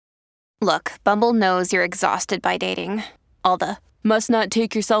Look, Bumble knows you're exhausted by dating. All the must not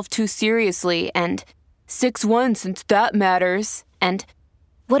take yourself too seriously and 6'1" since that matters. And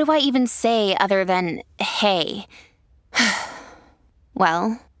what do I even say other than hey?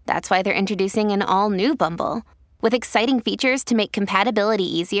 Well, that's why they're introducing an all-new Bumble with exciting features to make compatibility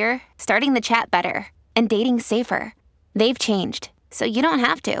easier, starting the chat better, and dating safer. They've changed, so you don't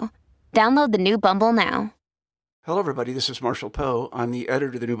have to. Download the new Bumble now. Hello, everybody. This is Marshall Poe. I'm the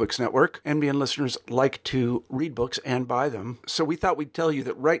editor of the New Books Network. NBN listeners like to read books and buy them. So we thought we'd tell you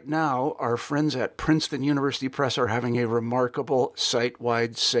that right now, our friends at Princeton University Press are having a remarkable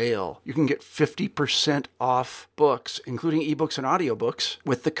site-wide sale. You can get 50% off books, including ebooks and audiobooks,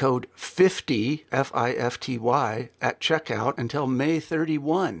 with the code 50, F-I-F-T-Y, at checkout until May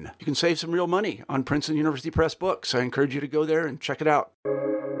 31. You can save some real money on Princeton University Press books. I encourage you to go there and check it out.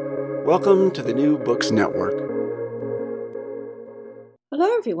 Welcome to the New Books Network. Hello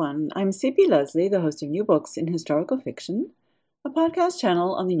everyone, I'm C.P. Leslie, the host of New Books in Historical Fiction, a podcast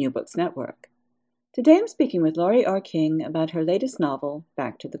channel on the New Books Network. Today I'm speaking with Laurie R. King about her latest novel,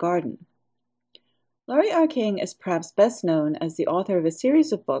 Back to the Garden. Laurie R. King is perhaps best known as the author of a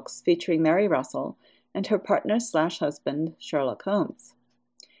series of books featuring Mary Russell and her partner/husband, Sherlock Holmes.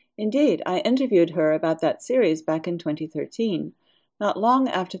 Indeed, I interviewed her about that series back in 2013, not long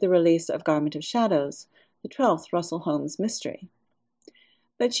after the release of Garment of Shadows, the 12th Russell Holmes mystery.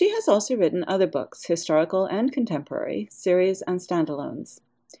 But she has also written other books, historical and contemporary, series and standalones.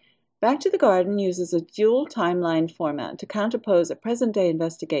 Back to the Garden uses a dual timeline format to counterpose a present-day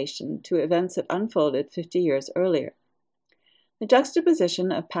investigation to events that unfolded 50 years earlier. The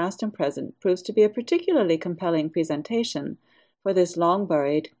juxtaposition of past and present proves to be a particularly compelling presentation for this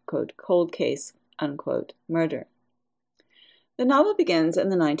long-buried, quote, cold case, unquote, murder. The novel begins in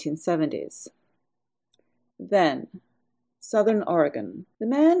the 1970s. Then, Southern Oregon. The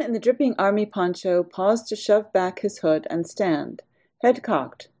man in the dripping army poncho paused to shove back his hood and stand, head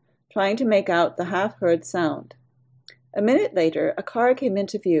cocked, trying to make out the half-heard sound. A minute later, a car came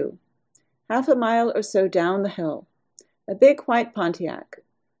into view, half a mile or so down the hill, a big white Pontiac,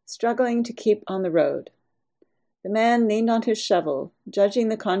 struggling to keep on the road. The man leaned on his shovel, judging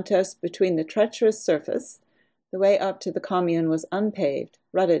the contest between the treacherous surface. The way up to the commune was unpaved,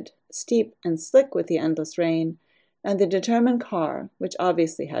 rutted, steep, and slick with the endless rain, and the determined car, which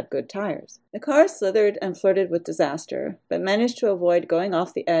obviously had good tires. The car slithered and flirted with disaster, but managed to avoid going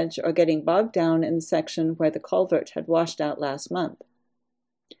off the edge or getting bogged down in the section where the culvert had washed out last month.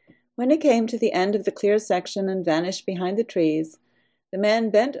 When it came to the end of the clear section and vanished behind the trees, the man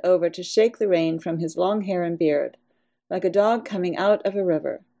bent over to shake the rain from his long hair and beard, like a dog coming out of a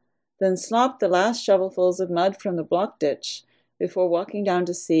river, then slopped the last shovelfuls of mud from the blocked ditch before walking down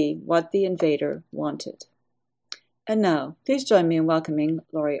to see what the invader wanted. And now, please join me in welcoming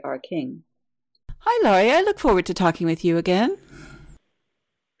Laurie R. King. Hi, Laurie. I look forward to talking with you again.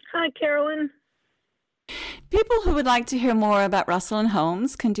 Hi, Carolyn. People who would like to hear more about Russell and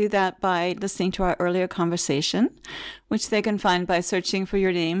Holmes can do that by listening to our earlier conversation, which they can find by searching for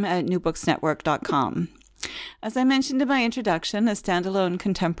your name at newbooksnetwork.com. As I mentioned in my introduction, a standalone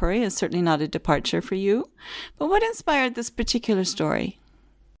contemporary is certainly not a departure for you. But what inspired this particular story?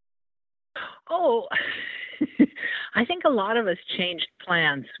 Oh, I think a lot of us changed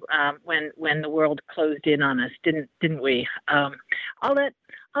plans when the world closed in on us, didn't we? All that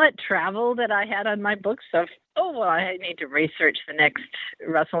travel that I had on my books of, I need to research the next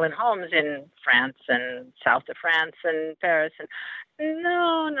Russell and Holmes in France and south of France and Paris, and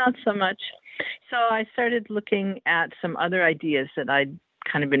no, not so much. So I started looking at some other ideas that I'd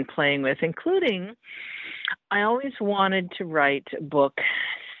kind of been playing with, including I always wanted to write a book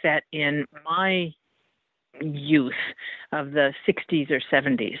set in my youth of the 60s or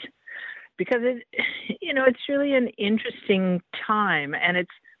 70s, because it's really an interesting time, and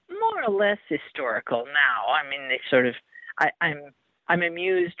it's more or less historical now. I mean, they sort of, I'm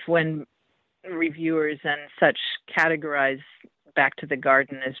amused when reviewers and such categorize Back to the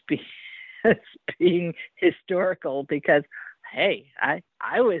Garden as being historical, because hey,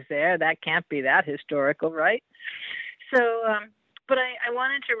 I was there. That can't be that historical, right? So, but I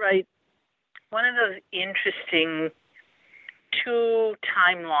wanted to write one of those interesting two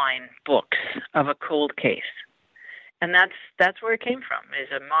timeline books of a cold case. And that's where it came from, is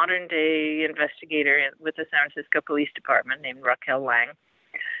a modern day investigator with the San Francisco Police Department named Raquel Lang,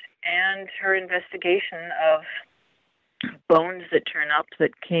 and her investigation of bones that turn up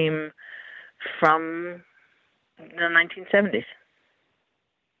that came from the 1970s.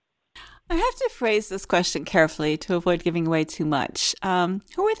 I have to phrase this question carefully to avoid giving away too much. Who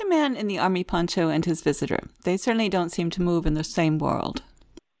are the man in the army poncho and his visitor? They certainly don't seem to move in the same world.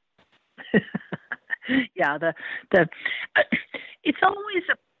 Yeah, the it's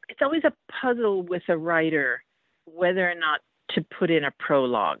always a puzzle with a writer whether or not to put in a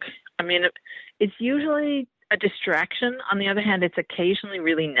prologue. I mean, it's usually a distraction. On the other hand, it's occasionally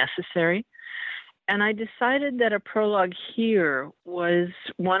really necessary. And I decided that a prologue here was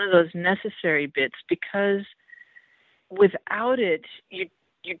one of those necessary bits because without it, you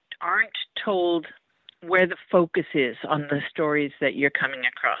aren't told where the focus is on the stories that you're coming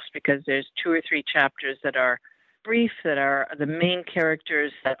across, because there's 2 or 3 chapters that are brief, that are the main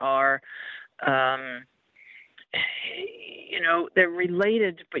characters, that are, they're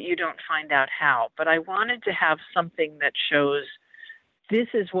related, but you don't find out how. But I wanted to have something that shows this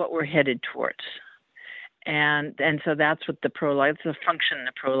is what we're headed towards. And so that's what the prologue, it's the function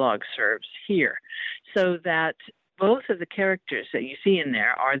the prologue serves here, so that both of the characters that you see in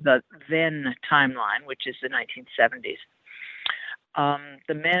there are the then timeline, which is the 1970s.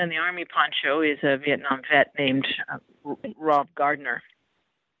 The man in the army poncho is a Vietnam vet named Rob Gardner.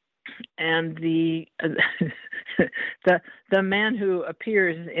 And the man who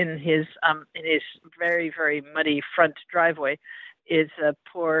appears in his very, very muddy front driveway is a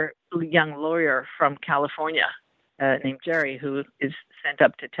poor young lawyer from California named Jerry, who is sent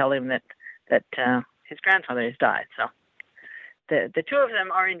up to tell him that his grandfather has died. So the two of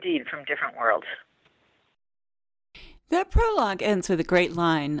them are indeed from different worlds. That prologue ends with a great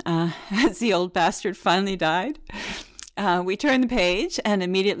line. Has the old bastard finally died? We turn the page and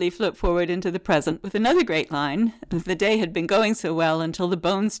immediately flip forward into the present with another great line. The day had been going so well until the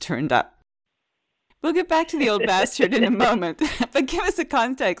bones turned up. We'll get back to the old bastard in a moment, but give us a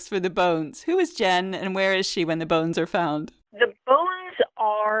context for the bones. Who is Jen and where is she when the bones are found? The bones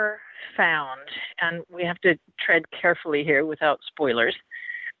are found, and we have to tread carefully here without spoilers.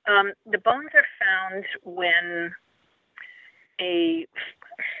 The bones are found when an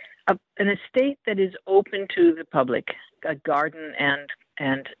estate that is open to the public, a garden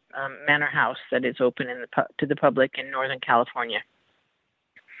and manor house that is open to the public in Northern California,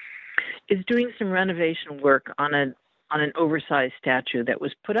 is doing some renovation work on an oversized statue that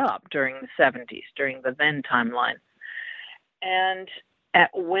was put up during the 70s, during the then timeline. And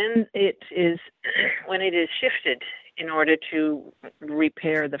when it is shifted in order to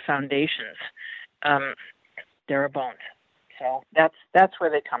repair the foundations, there are bones. So that's where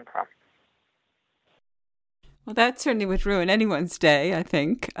they come from. Well, that certainly would ruin anyone's day, I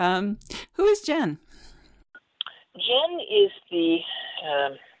think. Who is Jen? Jen is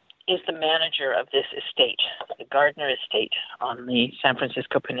the manager of this estate, the Gardner Estate on the San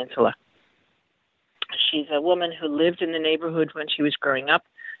Francisco Peninsula. She's a woman who lived in the neighborhood when she was growing up.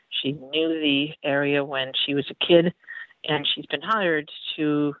 She knew the area when she was a kid, and she's been hired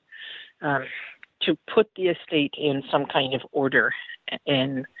to put the estate in some kind of order,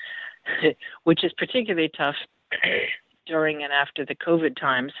 and which is particularly tough during and after the COVID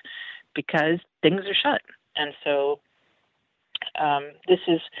times because things are shut. And so this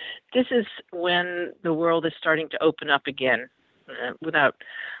is when the world is starting to open up again.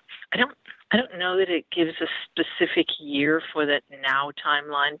 I don't know that it gives a specific year for that now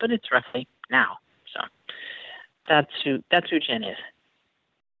timeline, but it's roughly now. So that's who Jen is.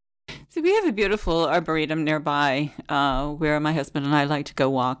 So we have a beautiful arboretum nearby where my husband and I like to go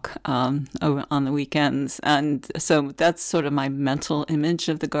walk on the weekends. And so that's sort of my mental image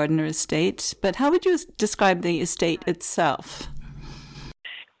of the Gardner Estate. But how would you describe the estate itself?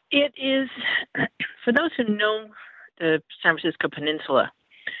 It is, for those who know the San Francisco Peninsula,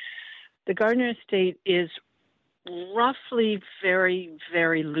 the Gardner Estate is roughly very,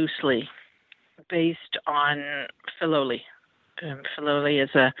 very loosely based on Filoli. Filoli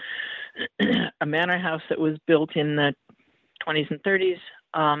is a manor house that was built in the 20s and 30s.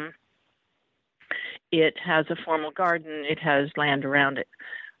 It has a formal garden. It has land around it.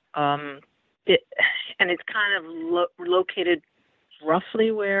 And it's kind of located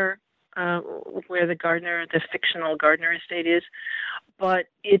roughly where the fictional Gardner Estate is, but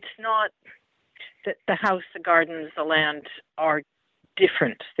it's not the house, the gardens, the land are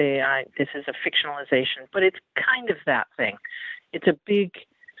different. This is a fictionalization, but it's kind of that thing. It's a big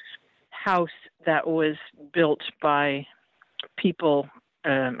house that was built by people,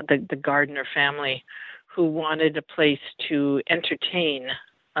 the Gardner family, who wanted a place to entertain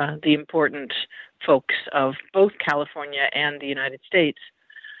the important folks of both California and the United States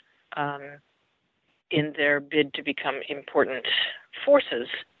in their bid to become important forces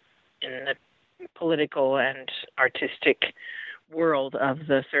in the political and artistic world of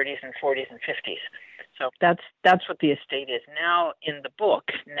the 30s and 40s and 50s. So that's what the estate is now in the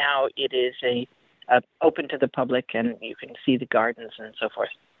book. Now it is open to the public, and you can see the gardens and so forth.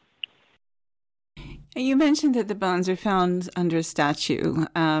 You mentioned that the bones are found under a statue,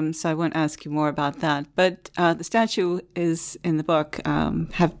 so I won't ask you more about that. But the statue is in the book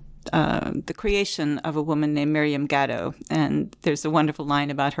have the creation of a woman named Miriam Gatto, and there's a wonderful line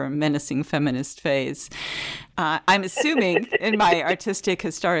about her menacing feminist phase. I'm assuming, in my artistic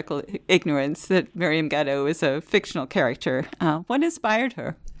historical ignorance, that Miriam Gatto is a fictional character. What inspired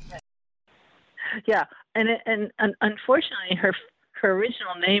her? Yeah, and unfortunately, her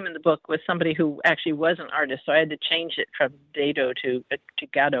original name in the book was somebody who actually was an artist, so I had to change it from Dado to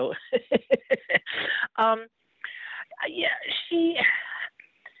Gatto.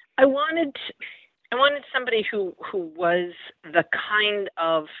 I wanted somebody who was the kind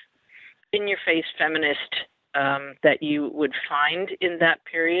of in-your-face feminist that you would find in that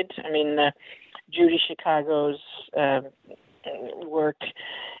period. I mean, Judy Chicago's work,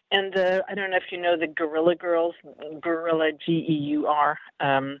 and I don't know if you know the Guerrilla Girls, Guerrilla G-E-U-R.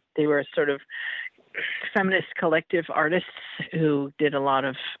 They were sort of feminist collective artists who did a lot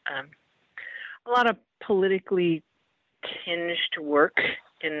of politically tinged work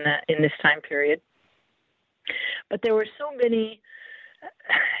in this time period. But there were so many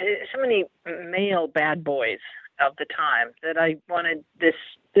male bad boys of the time that I wanted this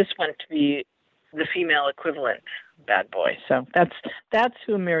one to be the female equivalent bad boy. So that's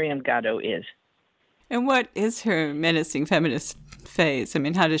who Miriam Gatto is. And what is her menacing feminist phase? I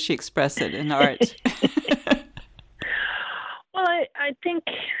mean, how does she express it in art? Well, I think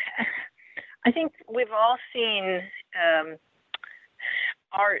we've all seen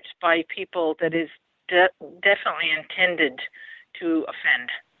art by people that is definitely intended to offend.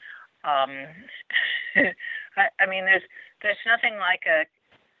 I mean, there's nothing like a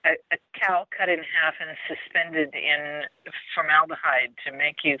cow cut in half and suspended in formaldehyde to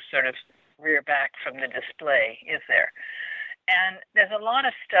make you sort of rear back from the display, is there? And there's a lot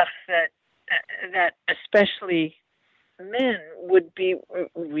of stuff that especially men would be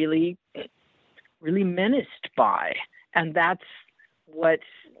really, really menaced by, and that's what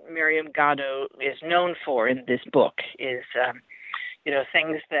Miriam Gatto is known for in this book. Is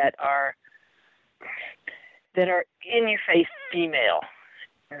things that are in your face female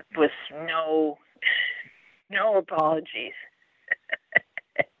with no apologies.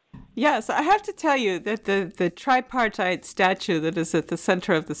 Yes, I have to tell you that the tripartite statue that is at the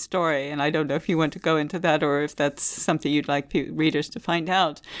center of the story, and I don't know if you want to go into that or if that's something you'd like readers to find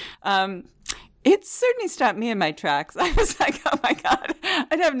out, it certainly stopped me in my tracks. I was like, oh my God,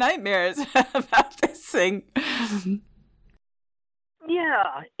 I'd have nightmares about this thing.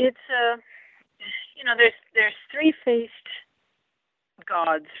 Yeah, it's there's three-faced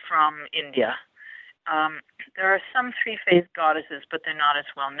gods from India. There are some three-faced goddesses, but they're not as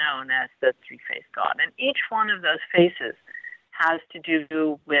well known as the three-faced god. And each one of those faces has to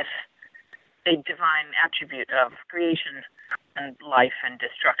do with a divine attribute of creation and life and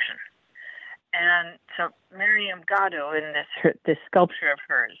destruction. And so Miriam Gatto, in this sculpture of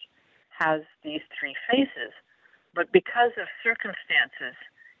hers, has these three faces. But because of circumstances,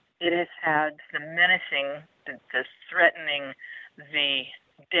 it has had the menacing, the threatening, the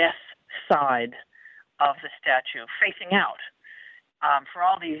death side of the statue facing out for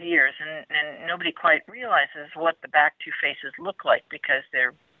all these years, and nobody quite realizes what the back two faces look like because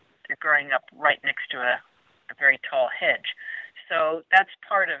they're growing up right next to a very tall hedge. So that's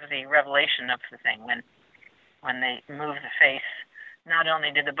part of the revelation of the thing. When they move the face, not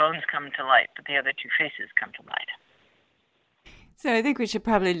only did the bones come to light, but the other two faces come to light. So I think we should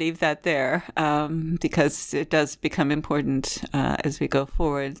probably leave that there because it does become important as we go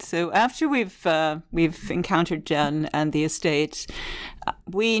forward. So after we've encountered Jen and the estate,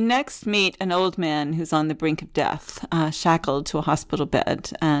 we next meet an old man who's on the brink of death, shackled to a hospital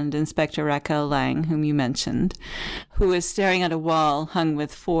bed, and Inspector Raquel Lang, whom you mentioned, who is staring at a wall hung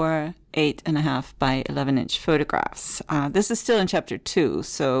with 4 8.5 by 11-inch photographs. This is still in chapter 2,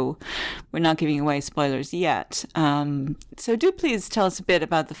 so we're not giving away spoilers yet. So do please tell us a bit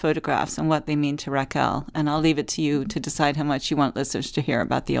about the photographs and what they mean to Raquel, and I'll leave it to you to decide how much you want listeners to hear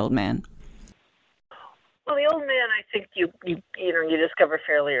about the old man. Well, the old man, I think you discover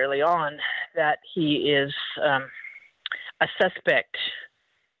fairly early on that he is a suspect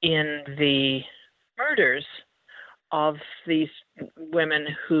in the murders of these women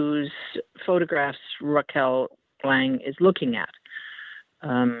whose photographs Raquel Lang is looking at.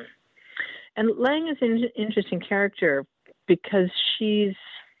 And Lang is an interesting character because she's,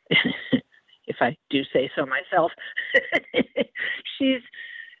 if I do say so myself, she's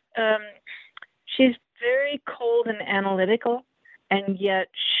very cold and analytical, and yet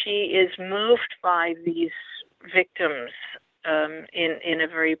she is moved by these victims' in a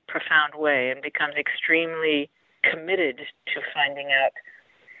very profound way and becomes extremely committed to finding out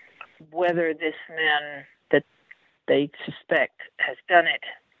whether this man that they suspect has done it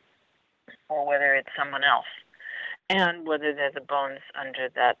or whether it's someone else, and whether there's the bones under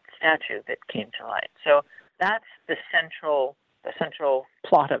that statue that came to light. So that's the central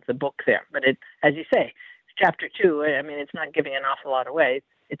plot of the book there. But it, as you say, it's chapter 2. I mean, it's not giving an awful lot away.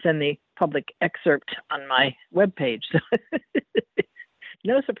 It's in the public excerpt on my webpage. So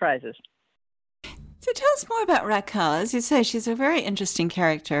no surprises. So tell us more about Raquel. As you say, she's a very interesting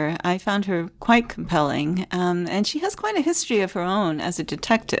character. I found her quite compelling, and she has quite a history of her own as a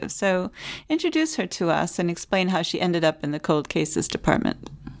detective. So introduce her to us and explain how she ended up in the cold cases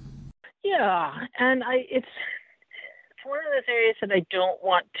department. Yeah, and it's one of those areas that I don't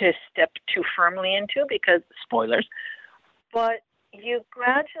want to step too firmly into because spoilers, but you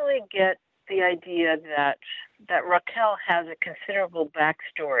gradually get the idea that Raquel has a considerable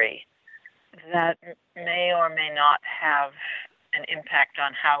backstory that may or may not have an impact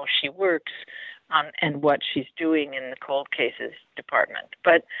on how she works and what she's doing in the cold cases department.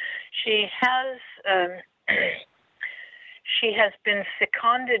 But she has been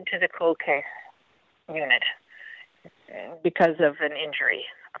seconded to the cold case unit because of an injury,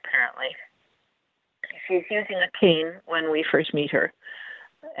 apparently. She's using a cane when we first meet her,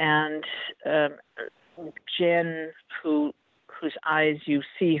 and Jen, whose eyes you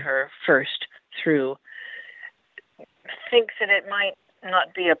see her first through, thinks that it might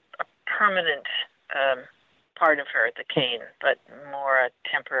not be a permanent part of her, the cane, but more a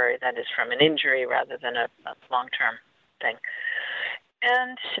temporary, that is from an injury rather than a long-term thing.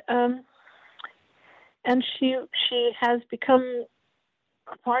 And she has become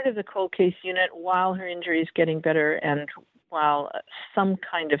a part of the cold case unit while her injury is getting better and while some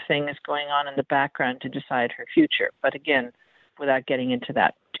kind of thing is going on in the background to decide her future. But again, without getting into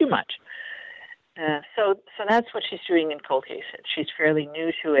that too much. So that's what she's doing in cold cases. She's fairly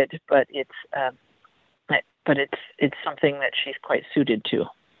new to it, but it's something that she's quite suited to.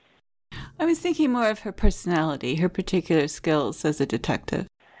 I was thinking more of her personality, her particular skills as a detective.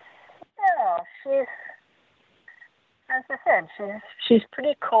 Yeah, as I said, she's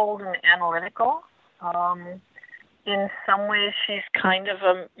pretty cold and analytical. In some ways, she's kind of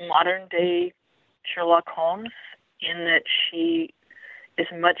a modern-day Sherlock Holmes in that she is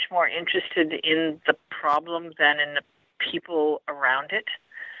much more interested in the problem than in the people around it.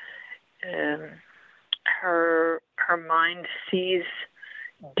 Her mind sees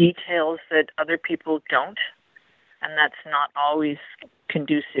details that other people don't, and that's not always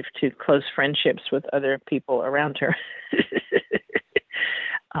conducive to close friendships with other people around her.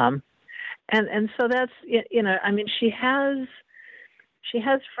 And so that's, I mean, she has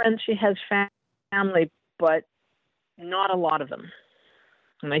friends, she has family, but not a lot of them.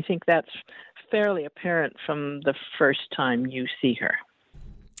 And I think that's fairly apparent from the first time you see her.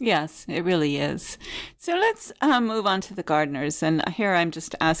 Yes, it really is. So let's move on to the Gardners. And here I'm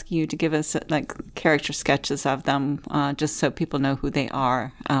just asking you to give us character sketches of them, just so people know who they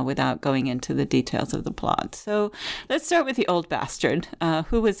are without going into the details of the plot. So let's start with the old bastard.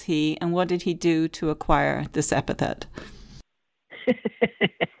 Who was he and what did he do to acquire this epithet?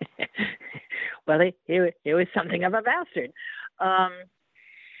 Well, he was something of a bastard.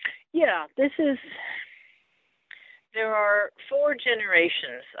 There are 4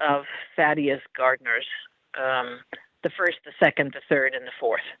 generations of Thaddeus Gardners, the first, the second, the third, and the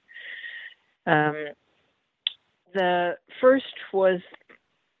fourth. The first was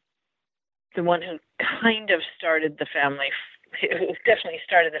the one who kind of started the family, who definitely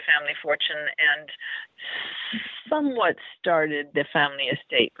started the family fortune and somewhat started the family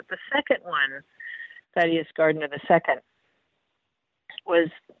estate. But the second one, Thaddeus Gardner II, was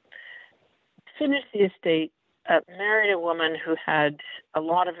finished the estate, married a woman who had a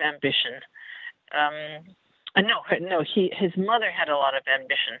lot of ambition. His mother had a lot of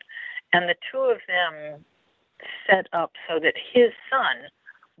ambition, and the two of them set up so that his son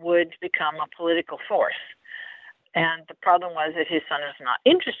would become a political force. And the problem was that his son was not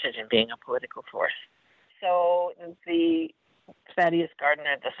interested in being a political force. So the Thaddeus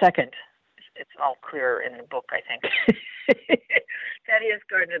Gardner II, it's all clearer in the book, I think. Thaddeus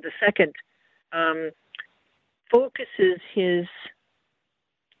Gardner II focuses his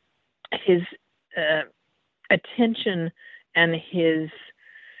attention and his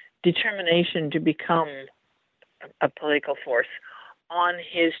determination to become a political force on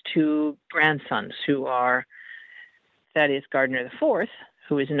his 2 grandsons, who are Thaddeus Gardner IV,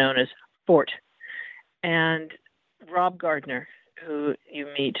 who is known as Fort, and Rob Gardner, who you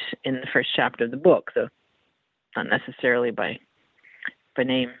meet in the first chapter of the book, the not necessarily by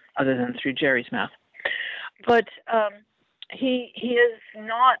name, other than through Jerry's mouth. But he is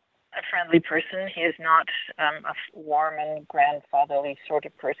not a friendly person. He is not a warm and grandfatherly sort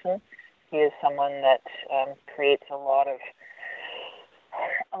of person. He is someone that creates a lot of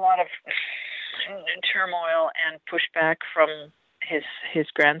turmoil and pushback from his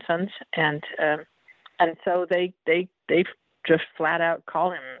grandsons, and so they just flat out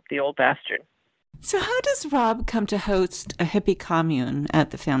call him the old bastard. So how does Rob come to host a hippie commune at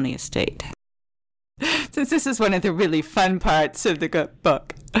the family estate? Since this is one of the really fun parts of the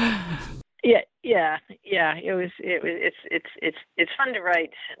book. Yeah. It's fun to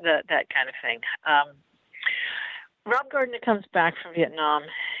write that kind of thing. Rob Gardner comes back from Vietnam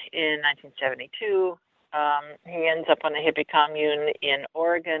in 1972. He ends up on a hippie commune in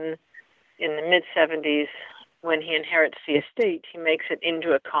Oregon in the mid-'70s. When he inherits the estate, he makes it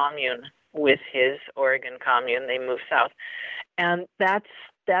into a commune with his Oregon commune. They move south. And that's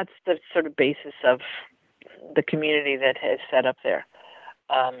the sort of basis of the community that has set up there.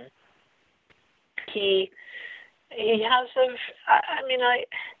 He has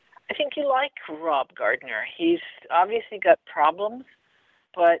I think you like Rob Gardner. He's obviously got problems,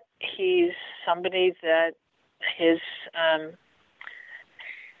 but he's somebody that his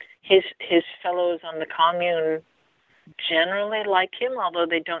fellows on the commune generally like him, although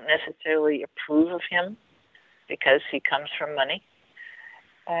they don't necessarily approve of him because he comes from money.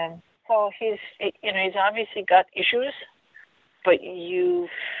 So he's obviously got issues, but you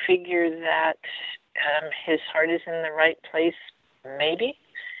figure that his heart is in the right place, maybe.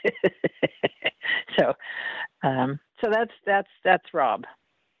 So that's Rob.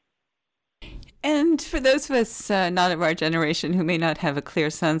 And for those of us not of our generation who may not have a clear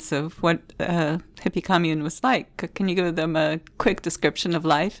sense of what hippie commune was like, can you give them a quick description of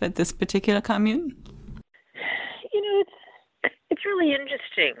life at this particular commune? It's really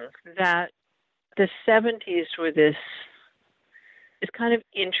interesting that the 70s were this kind of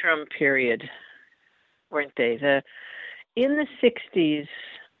interim period, weren't they? In the 60s,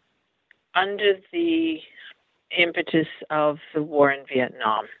 under the impetus of the war in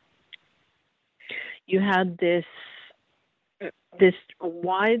Vietnam, you had this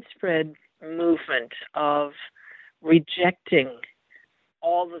widespread movement of rejecting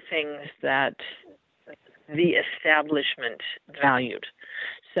all the things that the establishment valued,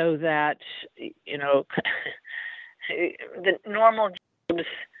 so that the normal jobs,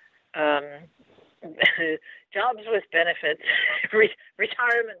 jobs with benefits,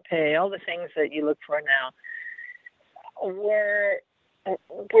 retirement pay, all the things that you look for now, were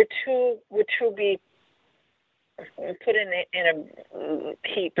to be put in a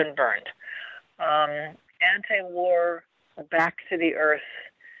heap and burned. Anti-war, back to the earth,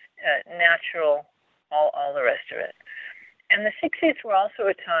 natural, all the rest of it. And the 60s were also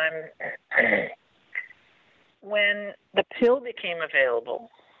a time when the pill became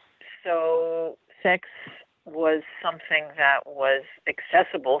available. So sex was something that was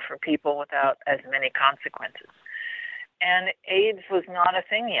accessible for people without as many consequences. And AIDS was not a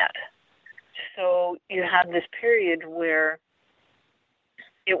thing yet. So you had this period where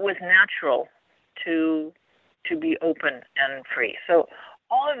it was natural to be open and free. So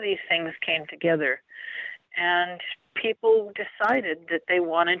all of these things came together, and people decided that they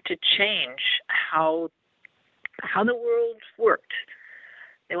wanted to change how the world worked.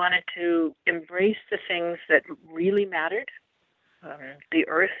 They wanted to embrace the things that really mattered, the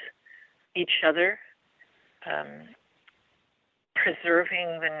earth, each other,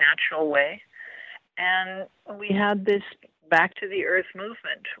 preserving the natural way. And we had this back to the earth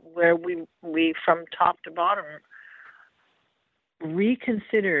movement where we from top to bottom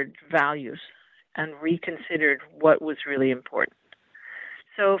reconsidered values and reconsidered what was really important.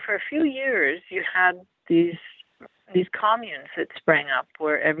 So for a few years, you had these communes that sprang up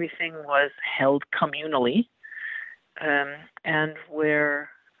where everything was held communally, and where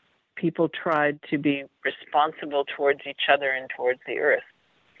people tried to be responsible towards each other and towards the earth.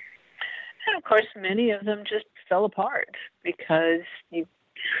 And of course, many of them just fell apart because you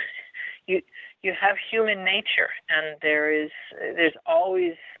have human nature, and there's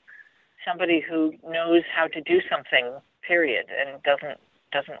always somebody who knows how to do something, period, and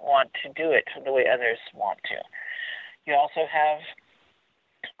doesn't want to do it the way others want to. You also have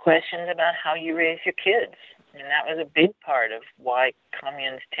questions about how you raise your kids, and that was a big part of why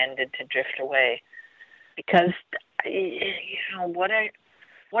communes tended to drift away. Because what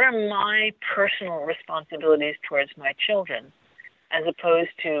are my personal responsibilities towards my children, as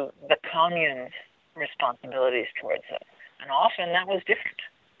opposed to the commune's responsibilities towards them? And often that was different.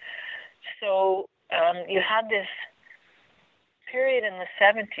 So you had this period in the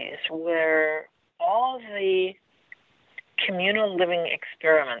 70s where all of the communal living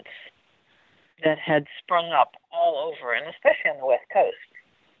experiments that had sprung up all over, and especially on the West Coast,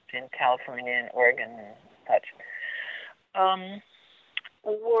 in California and Oregon and such,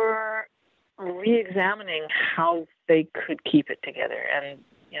 were re-examining how they could keep it together, and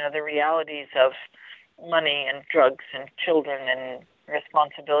the realities of money and drugs and children and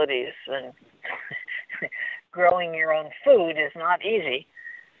responsibilities and growing your own food is not easy.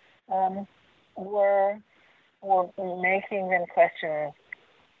 Were making them question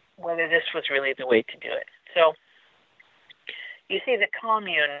whether this was really the way to do it. So you see the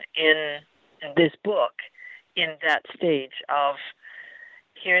commune in this book in that stage of,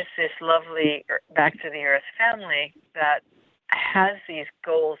 here's this lovely back to the earth family that has these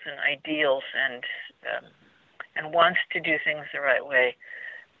goals and ideals and wants to do things the right way,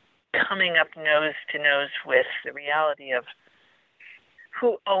 coming up nose to nose with the reality of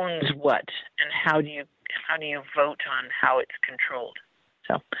who owns what and how do you vote on how it's controlled.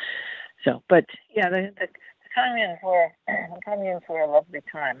 But yeah, the communes were a lovely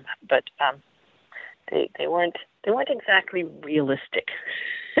time, but they weren't exactly realistic.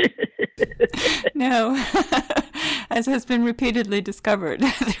 No, as has been repeatedly discovered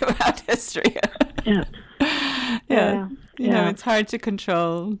throughout history. Yeah. It's hard to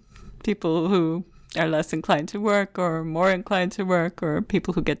control people who are less inclined to work or more inclined to work, or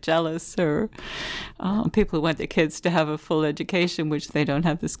people who get jealous, or people who want their kids to have a full education, which they don't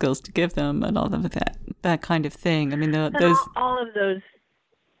have the skills to give them, and all of that kind of thing. I mean, all of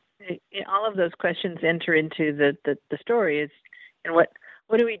those questions enter into the story. Is, and what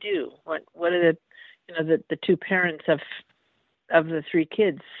do we do? What are the two parents of the three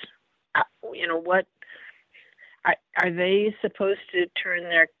kids? What are they supposed to turn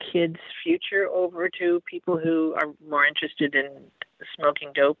their kids' future over to people who are more interested in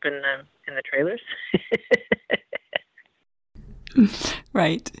smoking dope in the trailers?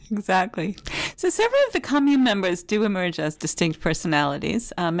 Right, exactly. So several of the commune members do emerge as distinct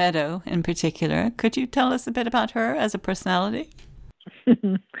personalities, Meadow in particular. Could you tell us a bit about her as a personality?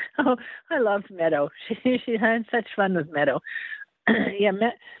 Oh, I loved Meadow. She had such fun with Meadow. Yeah,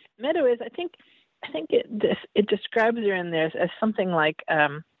 Meadow is, I think it describes her in there as something like a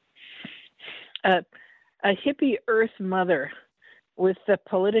hippie Earth mother with the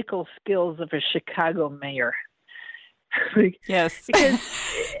political skills of a Chicago mayor. Yes, because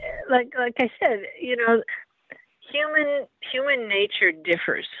like I said, human nature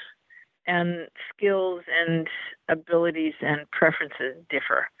differs, and skills and abilities and preferences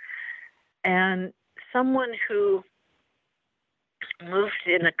differ, and someone who moved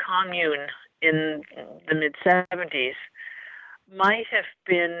in a commune in the mid-70s might have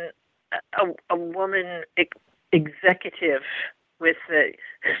been a woman executive with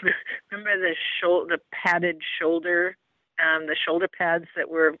remember the padded shoulder, the shoulder pads that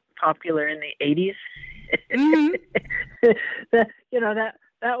were popular in the 80s. Mm-hmm.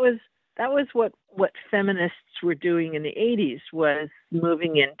 that was what feminists were doing in the 80s, was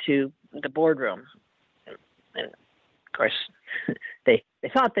moving into the boardroom, and of course they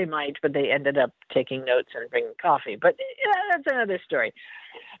thought they might, but they ended up taking notes and bringing coffee. But that's another story.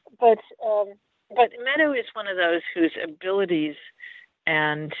 But Meadow is one of those whose abilities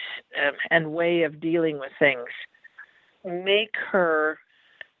and way of dealing with things make her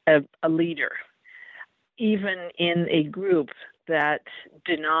a leader, even in a group that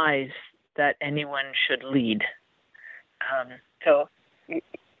denies that anyone should lead. So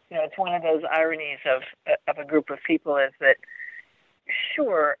it's one of those ironies of a group of people, is that,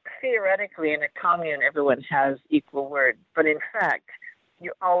 sure, theoretically in a commune everyone has equal word, but in fact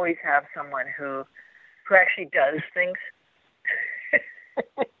you always have someone who actually does things.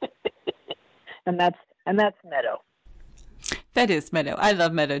 and that's Meadow. That is Meadow. I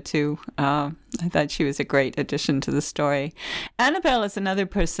love Meadow too. I thought she was a great addition to the story. Annabelle is another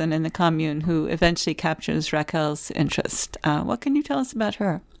person in the commune who eventually captures Raquel's interest. What can you tell us about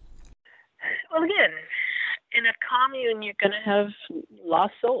her? Well, again, in a commune, you're going to have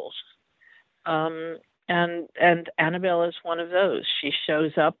lost souls. And Annabelle is one of those. She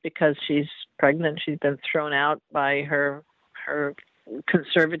shows up because she's pregnant. She's been thrown out by her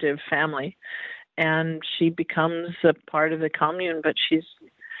conservative family, and she becomes a part of the commune. But she's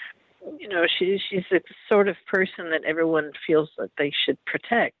the sort of person that everyone feels that they should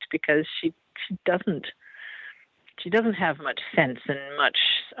protect, because she doesn't have much sense and much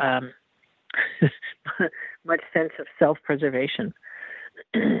sense of self-preservation.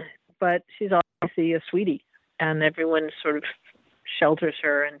 But she's obviously a sweetie, and everyone sort of shelters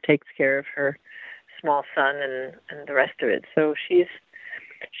her and takes care of her small son and the rest of it. So she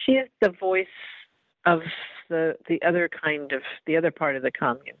is the voice of the other part of the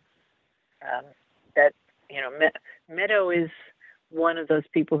commune. That Meadow is one of those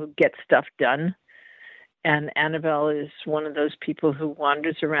people who gets stuff done, and Annabelle is one of those people who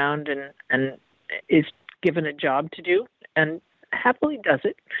wanders around and is given a job to do and happily does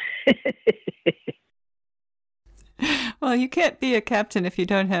it. Well, you can't be a captain if you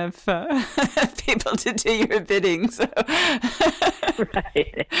don't have people to do your bidding. So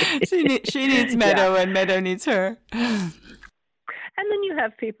Right. she needs Meadow, and Meadow needs her. And then you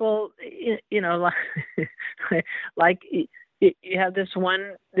have people, like you have this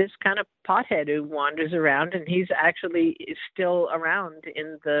kind of pothead who wanders around, and he's actually still around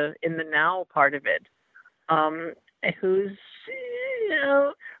in the now part of it. Who's,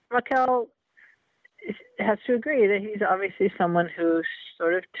 Raquel has to agree that he's obviously someone who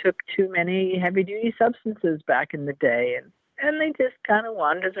sort of took too many heavy-duty substances back in the day, and they just kind of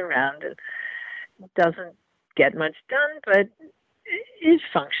wanders around and doesn't get much done, but is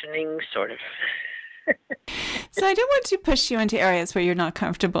functioning, sort of. So I don't want to push you into areas where you're not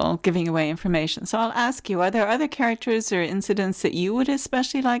comfortable giving away information. So I'll ask you, are there other characters or incidents that you would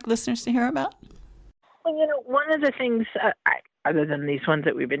especially like listeners to hear about? Well, one of the things, other than these ones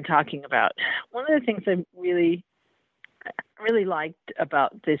that we've been talking about, one of the things I really liked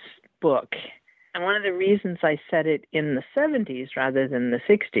about this book, and one of the reasons I set it in the 70s rather than the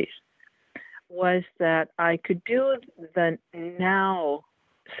 60s, was that I could do the now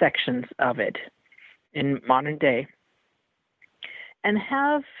sections of it in modern day and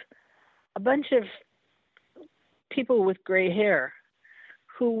have a bunch of people with gray hair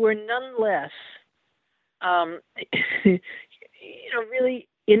who were nonetheless really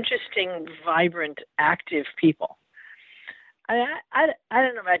interesting, vibrant, active people. I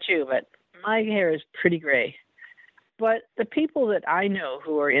don't know about you, but my hair is pretty gray. But the people that I know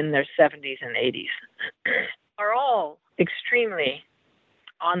who are in their 70s and 80s are all extremely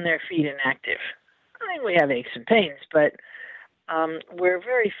on their feet and active. I mean, we have aches and pains, but we're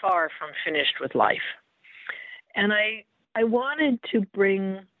very far from finished with life. And I wanted to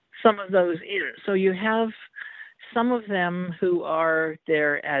bring some of those in. So you have some of them who are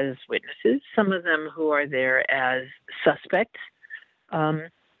there as witnesses, some of them who are there as suspects. And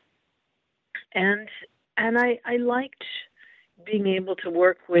I liked being able to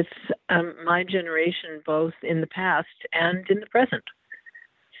work with my generation, both in the past and in the present.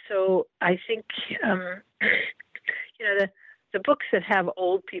 So I think, the books that have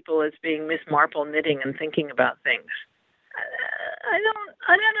old people as being Miss Marple knitting and thinking about things, I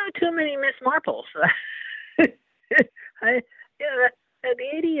don't know too many Miss Marples. The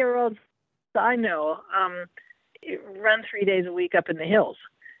 80-year-olds I know run 3 days a week up in the hills,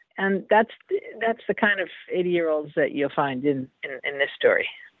 and that's the kind of 80-year-olds that you'll find in this story.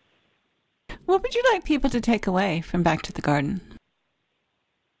 What would you like people to take away from Back to the Garden?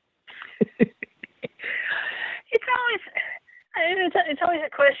 It's always a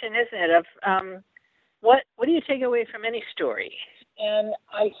question, isn't it? Of what do you take away from any story? And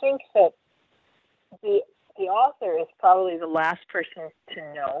I think that the author is probably the last person to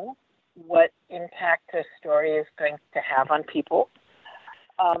know what impact a story is going to have on people.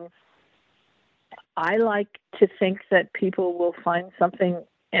 I like to think that people will find something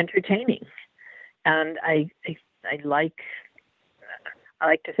entertaining, and I like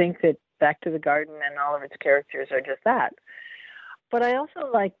to think that Back to the Garden and all of its characters are just that. But I also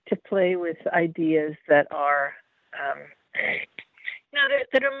like to play with ideas that are,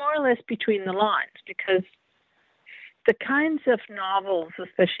 that are more or less between the lines, because the kinds of novels,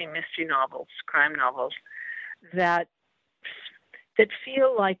 especially mystery novels, crime novels, that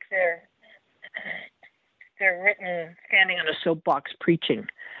feel like they're written standing on a soapbox preaching,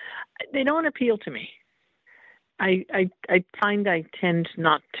 they don't appeal to me. I find I tend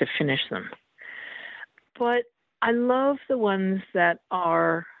not to finish them. But I love the ones that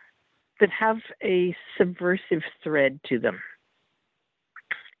have a subversive thread to them.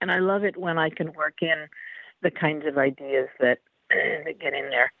 And I love it when I can work in the kinds of ideas that get in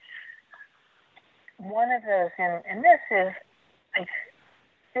there. One of those in this is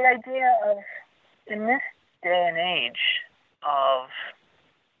the idea of, in this day and age of,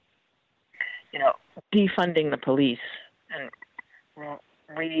 defunding the police and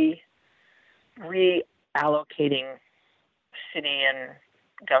reallocating city and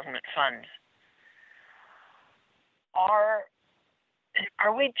government funds, are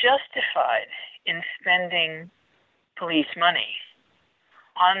we justified in spending police money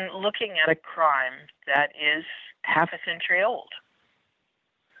on looking at a crime that is half a century old?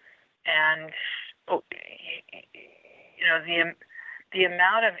 And the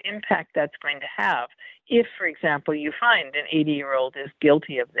amount of impact that's going to have. If, for example, you find an 80-year-old is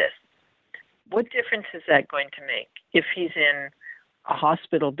guilty of this, what difference is that going to make if he's in a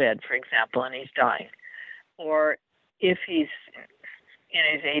hospital bed, for example, and he's dying, or if he's in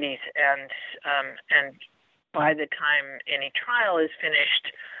his 80s and by the time any trial is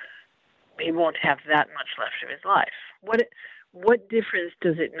finished, he won't have that much left of his life. What difference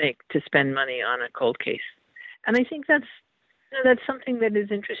does it make to spend money on a cold case? And I think that's something that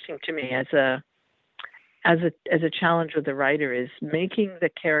is interesting to me as a challenge with the writer, is making the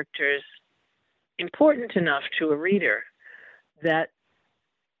characters important enough to a reader that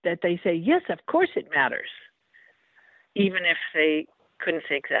they say, yes, of course it matters, even if they couldn't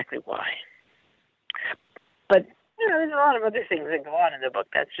say exactly why. But there's a lot of other things that go on in the book.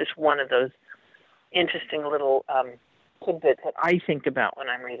 That's just one of those interesting little tidbits that I think about when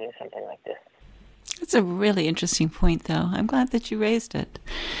I'm reading something like this. That's a really interesting point, though. I'm glad that you raised it.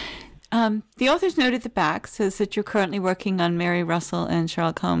 The author's note at the back says that you're currently working on Mary Russell and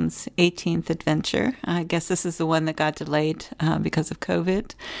Sherlock Holmes' 18th adventure. I guess this is the one that got delayed because of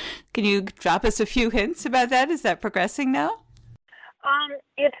COVID. Can you drop us a few hints about that? Is that progressing now? I'm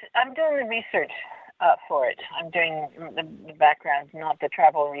doing the research for it. I'm doing the background, not the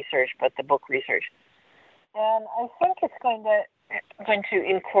travel research, but the book research. And I think it's going to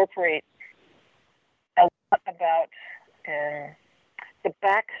incorporate a lot about the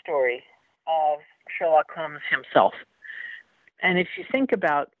backstory of Sherlock Holmes himself. And if you think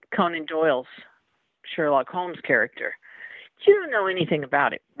about Conan Doyle's Sherlock Holmes character, you don't know anything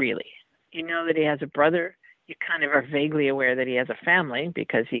about it, really. You know that he has a brother. You kind of are vaguely aware that he has a family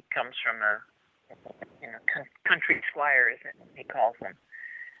because he comes from a country squire, as he calls them.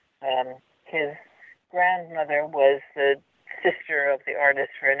 His grandmother was the sister of the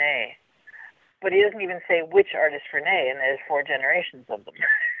artist René. But he doesn't even say which artist René, and there's 4 generations of them.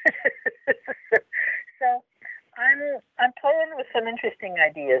 So I'm playing with some interesting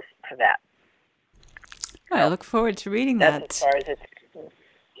ideas for that. I look forward to reading that. That's as far as it's.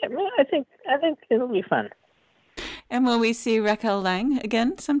 I think it'll be fun. And will we see Raquel Lang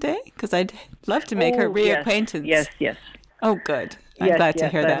again someday? Because I'd love to make her reacquaintance. Yes. Oh, good. I'm glad to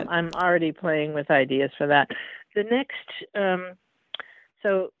hear that. I'm already playing with ideas for that. The next,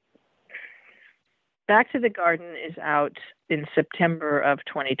 so Back to the Garden is out in September of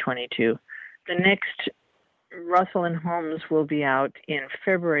 2022. The next Russell and Holmes will be out in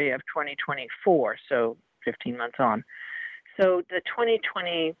February of 2024, so 15 months on. So the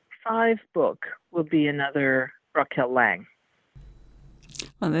 2025 book will be another Raquel Lang.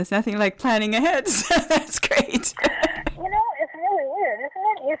 Well, there's nothing like planning ahead, so that's great. It's really weird, isn't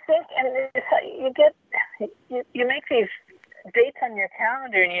it? You think, and you make these dates on your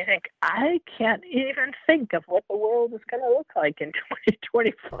calendar, and you think, I can't even think of what the world is going to look like in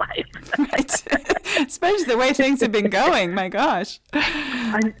 2025. Right. Especially the way things have been going, my gosh.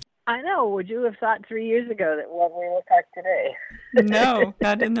 I know. Would you have thought 3 years ago that what we look like today? No,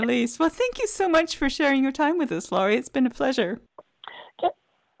 not in the least. Well, thank you so much for sharing your time with us, Laurie. It's been a pleasure.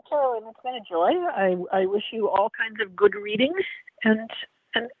 Carolyn, it's been a joy. I wish you all kinds of good reading and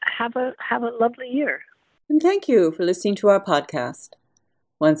have a lovely year. And thank you for listening to our podcast.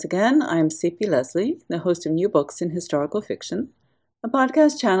 Once again, I'm C.P. Leslie, the host of New Books in Historical Fiction, a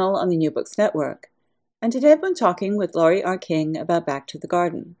podcast channel on the New Books Network. And today I've been talking with Laurie R. King about Back to the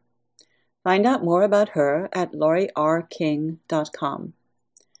Garden. Find out more about her at laurierrking.com.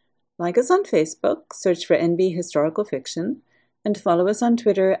 Like us on Facebook, search for NB Historical Fiction, and follow us on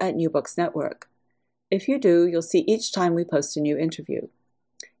Twitter at New Books Network. If you do, you'll see each time we post a new interview.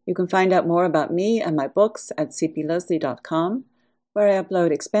 You can find out more about me and my books at cpleslie.com, where I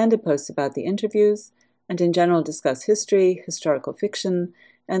upload expanded posts about the interviews and in general discuss history, historical fiction,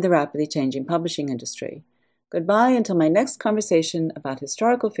 and the rapidly changing publishing industry. Goodbye until my next conversation about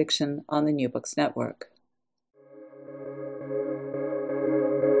historical fiction on the New Books Network.